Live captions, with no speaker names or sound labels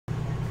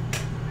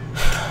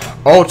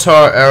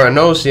Otar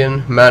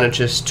Eranosyan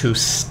manages to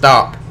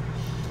stop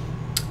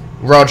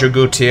Roger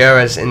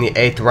Gutierrez in the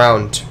 8th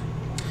round.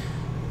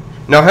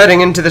 Now, heading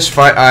into this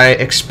fight, I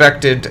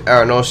expected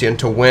Eranosyan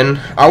to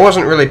win. I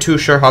wasn't really too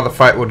sure how the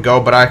fight would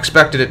go, but I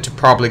expected it to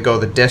probably go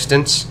the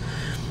distance,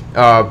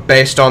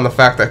 based on the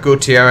fact that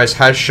Gutierrez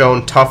has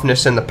shown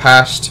toughness in the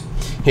past.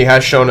 He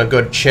has shown a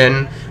good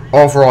chin,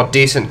 overall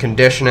decent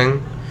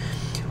conditioning.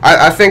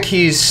 I think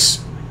he's,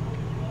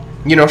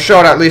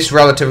 showed at least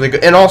relatively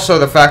good. And also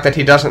the fact that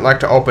he doesn't like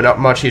to open up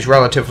much. He's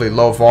relatively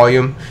low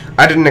volume.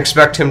 I didn't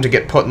expect him to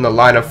get put in the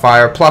line of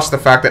fire, plus the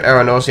fact that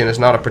Eranosyan is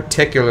not a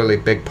particularly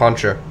big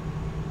puncher.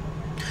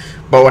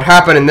 But what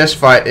happened in this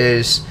fight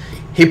is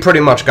he pretty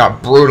much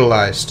got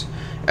brutalized.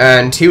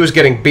 And he was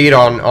getting beat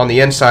on the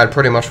inside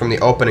pretty much from the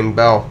opening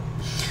bell.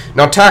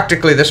 Now,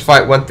 tactically, this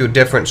fight went through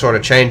different sort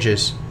of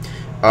changes.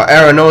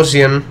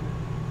 Eranosyan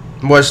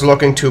was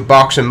looking to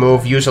box and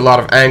move, use a lot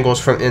of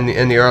angles from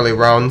in the early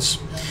rounds.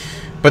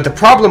 But the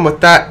problem with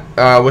that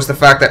was the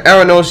fact that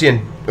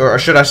Eranosyan, or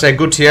should I say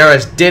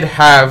Gutierrez, did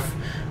have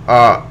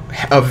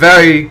a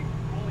very,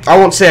 I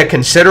won't say a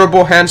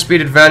considerable hand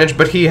speed advantage,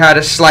 but he had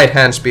a slight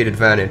hand speed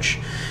advantage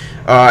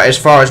as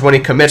far as when he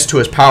commits to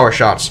his power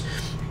shots.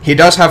 He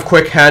does have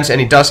quick hands,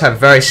 and he does have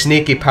very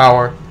sneaky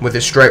power with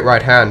his straight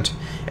right hand.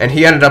 And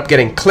he ended up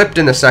getting clipped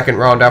in the 2nd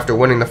round after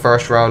winning the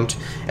 1st round,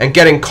 and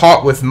getting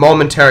caught with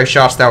momentary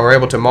shots that were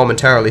able to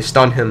momentarily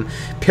stun him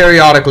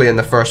periodically in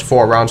the first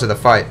 4 rounds of the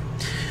fight.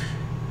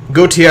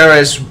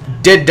 Gutierrez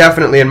did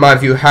definitely, in my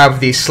view, have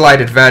the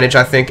slight advantage,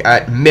 I think,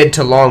 at mid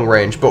to long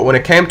range, but when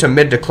it came to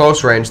mid to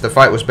close range, the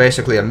fight was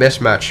basically a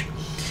mismatch.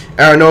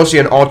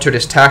 Eranosyan altered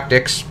his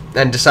tactics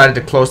and decided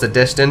to close the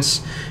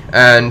distance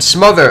and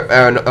smother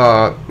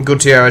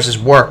Gutierrez's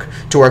work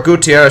to where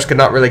Gutierrez could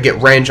not really get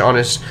range on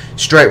his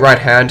straight right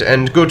hand,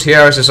 and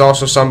Gutierrez is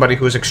also somebody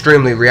who is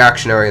extremely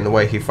reactionary in the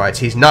way he fights.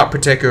 He's not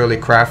particularly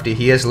crafty.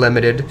 He is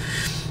limited.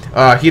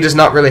 He does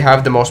not really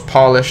have the most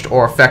polished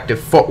or effective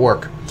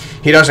footwork.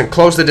 He doesn't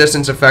close the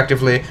distance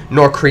effectively,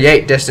 nor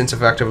create distance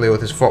effectively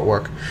with his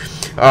footwork.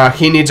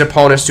 He needs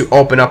opponents to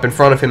open up in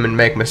front of him and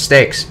make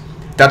mistakes.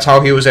 That's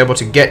how he was able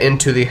to get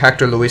into the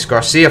Hector Luis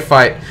Garcia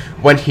fight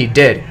when he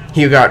did.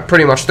 He got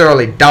pretty much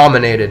thoroughly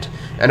dominated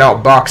and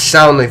outboxed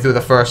soundly through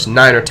the first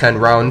 9 or 10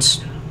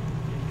 rounds.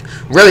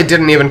 Really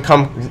didn't even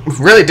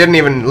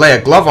lay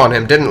a glove on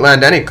him. Didn't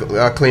land any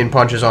clean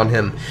punches on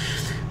him.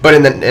 But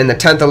in the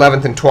 10th,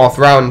 11th, and 12th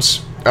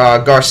rounds,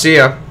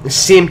 Garcia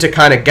seemed to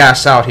kind of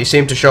gas out. He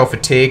seemed to show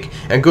fatigue,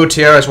 and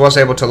Gutierrez was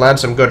able to land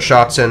some good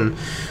shots and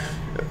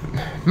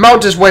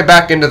mount his way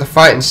back into the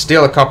fight and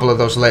steal a couple of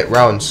those late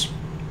rounds.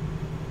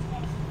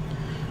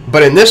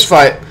 But in this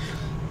fight,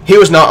 he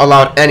was not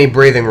allowed any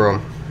breathing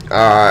room.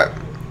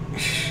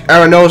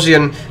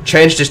 Eranosyan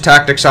changed his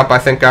tactics up, I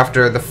think,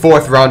 after the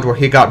 4th round where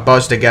he got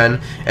buzzed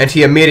again, and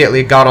he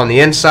immediately got on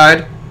the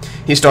inside.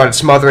 He started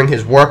smothering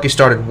his work. He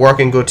started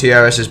working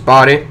Gutierrez's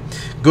body.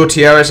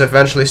 Gutierrez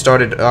eventually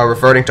started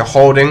reverting to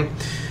holding.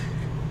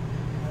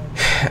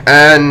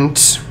 And,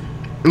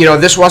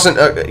 this wasn't,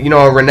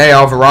 a Rene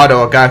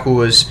Alvarado, a guy who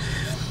was,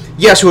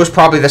 who was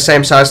probably the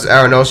same size as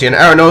Eranosyan.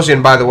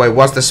 Eranosyan, by the way,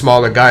 was the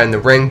smaller guy in the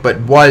ring,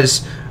 but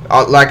was,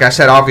 like I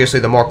said,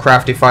 obviously the more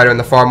crafty fighter and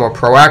the far more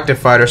proactive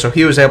fighter, so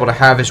he was able to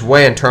have his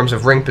way in terms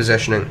of ring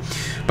positioning.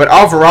 But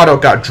Alvarado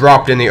got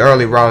dropped in the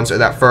early rounds of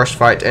that first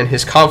fight, and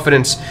his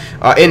confidence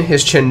in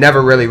his chin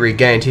never really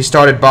regained. He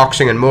started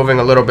boxing and moving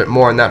a little bit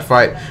more in that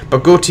fight,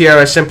 but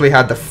Gutierrez simply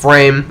had the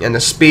frame and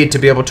the speed to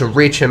be able to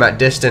reach him at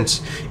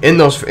distance in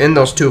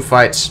those 2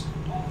 fights.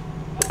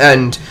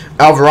 And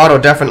Alvarado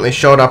definitely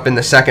showed up in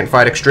the 2nd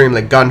fight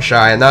extremely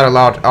gun-shy, and that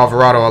allowed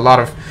Alvarado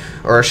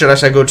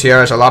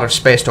Gutierrez a lot of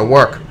space to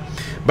work.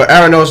 But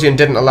Eranosyan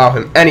didn't allow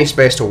him any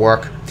space to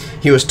work.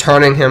 He was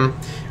turning him.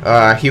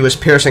 He was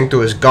piercing through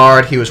his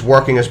guard. He was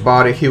working his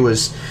body. He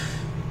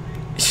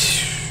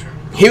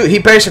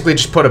basically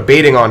just put a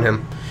beating on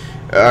him.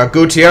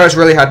 Gutierrez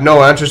really had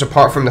no answers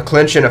apart from the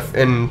clinch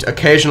and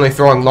occasionally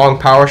throwing long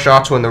power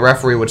shots when the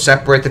referee would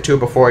separate the two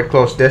before he'd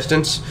close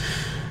distance.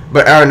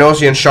 But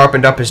Eranosyan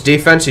sharpened up his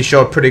defense. He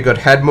showed pretty good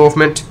head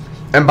movement.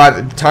 And by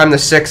the time the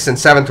 6th and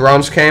 7th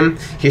rounds came,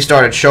 he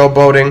started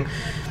showboating.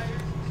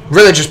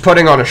 Really just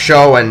putting on a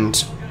show,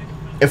 and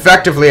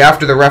effectively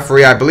after the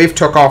referee, I believe,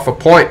 took off a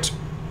point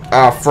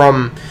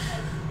from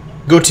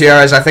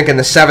Gutierrez, I think in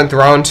the 7th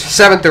round,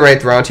 7th or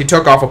 8th round, he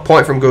took off a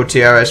point from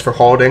Gutierrez for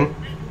holding.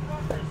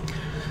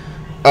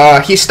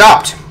 He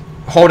stopped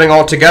holding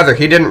altogether.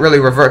 He didn't really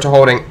revert to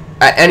holding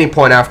at any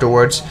point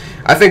afterwards.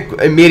 I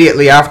think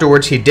immediately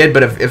afterwards he did,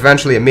 but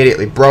eventually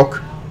immediately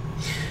broke.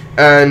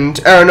 And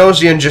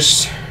Eranosyan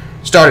just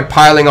started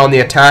piling on the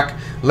attack,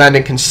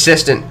 landing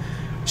consistent,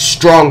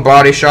 strong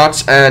body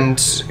shots, and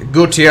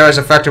Gutierrez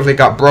effectively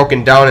got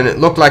broken down, and it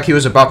looked like he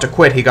was about to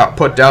quit. He got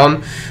put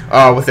down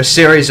with a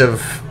series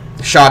of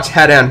shots,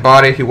 head and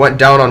body. He went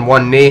down on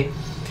one knee,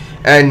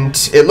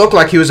 and it looked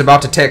like he was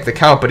about to take the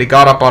count, but he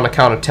got up on a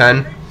count of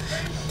 10.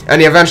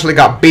 And he eventually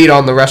got beat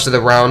on the rest of the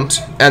round,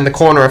 and the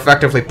corner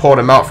effectively pulled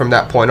him out from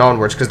that point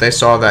onwards, because they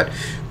saw that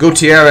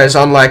Gutierrez,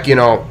 unlike,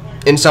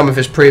 in some of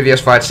his previous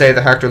fights, say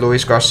the Hector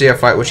Luis Garcia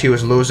fight, which he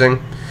was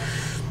losing,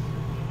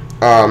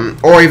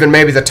 or even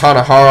maybe the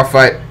Tanahara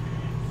fight.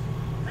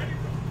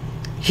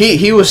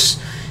 He was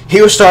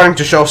starting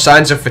to show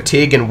signs of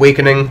fatigue and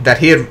weakening, that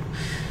he had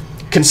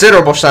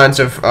considerable signs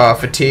of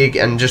fatigue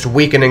and just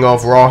weakening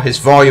overall. His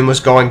volume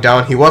was going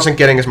down. He wasn't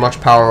getting as much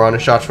power on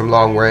his shots from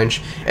long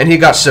range, and he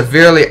got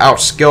severely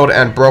outskilled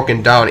and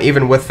broken down,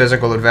 even with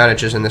physical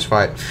advantages in this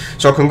fight.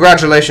 So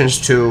congratulations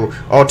to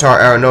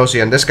Otar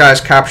Eranosyan. This guy's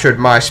captured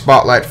my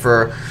spotlight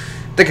for,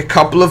 I think, a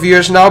couple of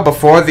years now,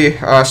 before the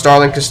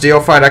Starling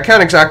Castillo fight. I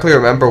can't exactly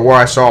remember where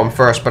I saw him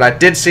first, but I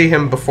did see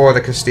him before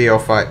the Castillo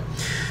fight.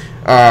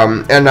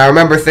 And I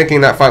remember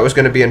thinking that fight was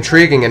going to be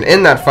intriguing, and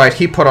in that fight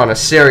he put on a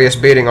serious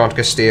beating on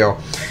Castillo,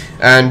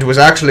 and was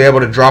actually able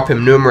to drop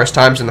him numerous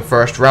times in the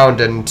first round,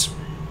 and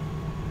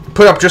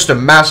put up just a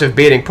massive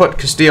beating, put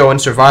Castillo in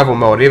survival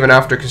mode, even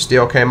after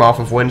Castillo came off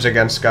of wins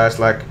against guys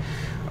like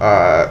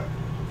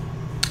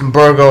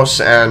Burgos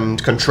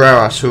and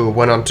Contreras, who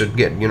went on to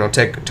get,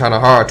 take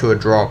Tanahara to a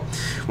draw,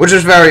 which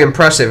is very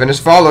impressive. And his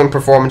following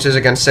performances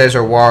against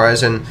Cesar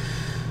Juarez and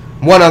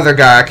one other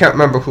guy, I can't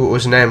remember who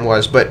his name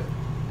was, but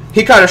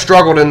he kind of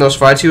struggled in those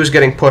fights. He was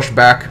getting pushed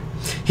back.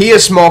 He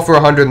is small for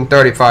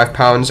 135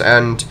 pounds,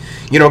 and,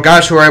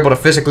 guys who are able to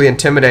physically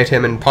intimidate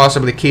him and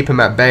possibly keep him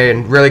at bay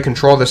and really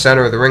control the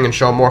center of the ring and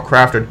show more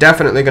craft are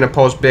definitely going to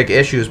pose big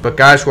issues. But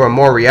guys who are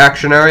more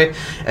reactionary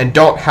and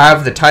don't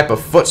have the type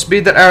of foot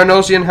speed that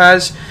Eranosyan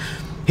has,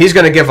 he's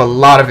going to give a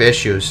lot of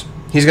issues.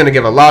 He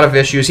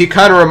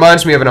kind of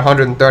reminds me of an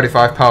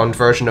 135-pound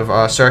version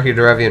of Sergey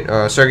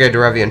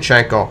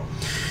Derevianchenko.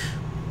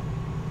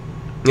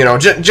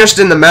 Just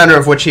in the manner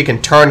of which he can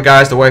turn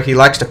guys, the way he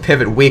likes to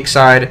pivot weak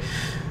side,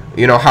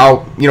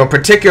 how,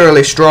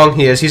 particularly strong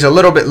he is. He's a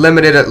little bit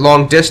limited at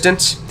long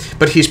distance,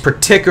 but he's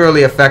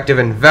particularly effective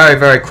and very,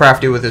 very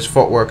crafty with his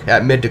footwork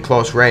at mid to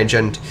close range.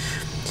 And,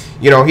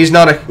 he's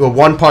not a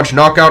one-punch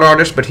knockout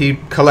artist, but he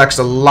collects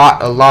a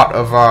lot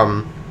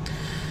of,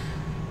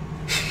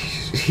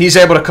 he's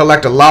able to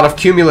collect a lot of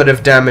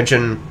cumulative damage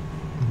and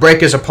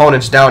break his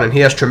opponents down, and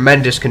he has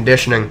tremendous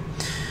conditioning.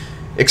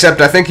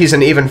 Except I think he's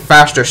an even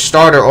faster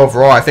starter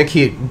overall. I think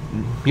he,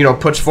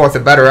 puts forth a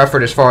better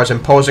effort as far as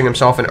imposing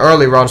himself in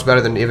early rounds, better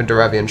than even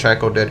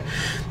Derevianchenko did.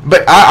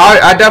 But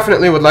I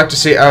definitely would like to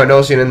see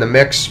Eranosyan in the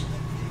mix.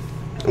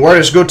 Where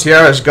does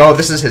Gutierrez go?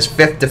 This is his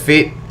 5th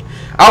defeat.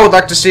 I would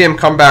like to see him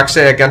come back,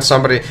 say, against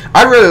somebody.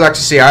 I'd really like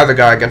to see either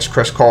guy against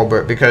Chris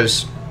Colbert,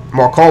 because,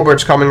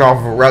 Colbert's coming off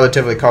of a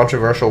relatively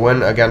controversial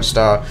win against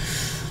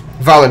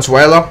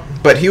Valenzuela,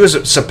 but he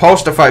was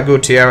supposed to fight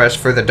Gutierrez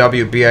for the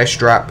WBA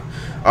strap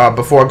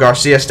before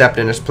Garcia stepped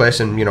in his place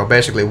and,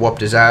 basically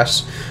whooped his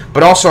ass.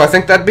 But also, I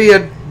think that'd be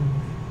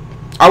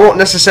I won't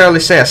necessarily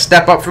say a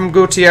step up from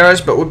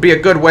Gutierrez, but would be a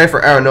good way for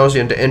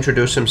Eranosyan to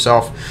introduce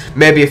himself.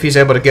 Maybe if he's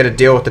able to get a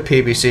deal with the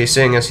PBC,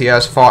 seeing as he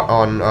has fought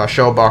on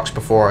Showbox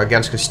before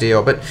against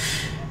Castillo. But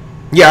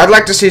yeah, I'd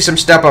like to see some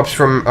step-ups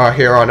from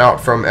here on out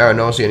from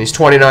Eranosyan. He's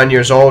 29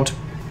 years old.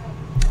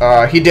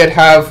 He did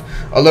have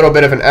a little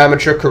bit of an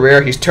amateur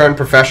career. He's turned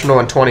professional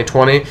in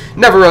 2020.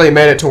 Never really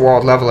made it to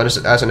world level as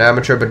an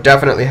amateur, but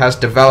definitely has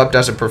developed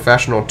as a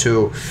professional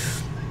to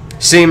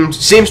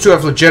seems to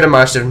have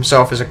legitimized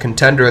himself as a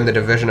contender in the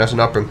division as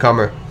an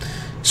up-and-comer.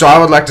 So I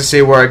would like to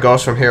see where he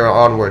goes from here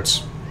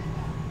onwards.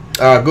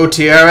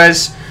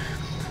 Gutierrez,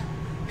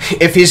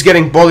 if he's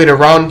getting bullied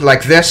around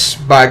like this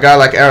by a guy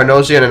like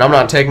Eranosyan, and I'm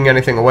not taking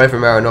anything away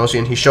from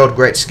Eranosyan, he showed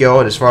great skill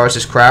as far as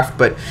his craft,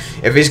 but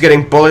if he's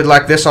getting bullied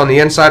like this on the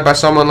inside by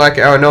someone like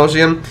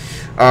Eranosyan,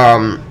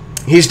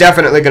 he's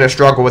definitely going to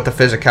struggle with the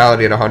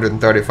physicality at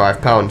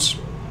 135 pounds.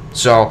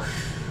 So,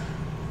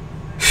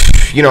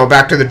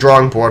 back to the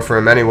drawing board for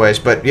him anyways.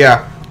 But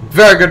yeah,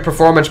 very good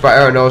performance by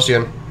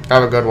Eranosyan.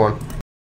 Have a good one.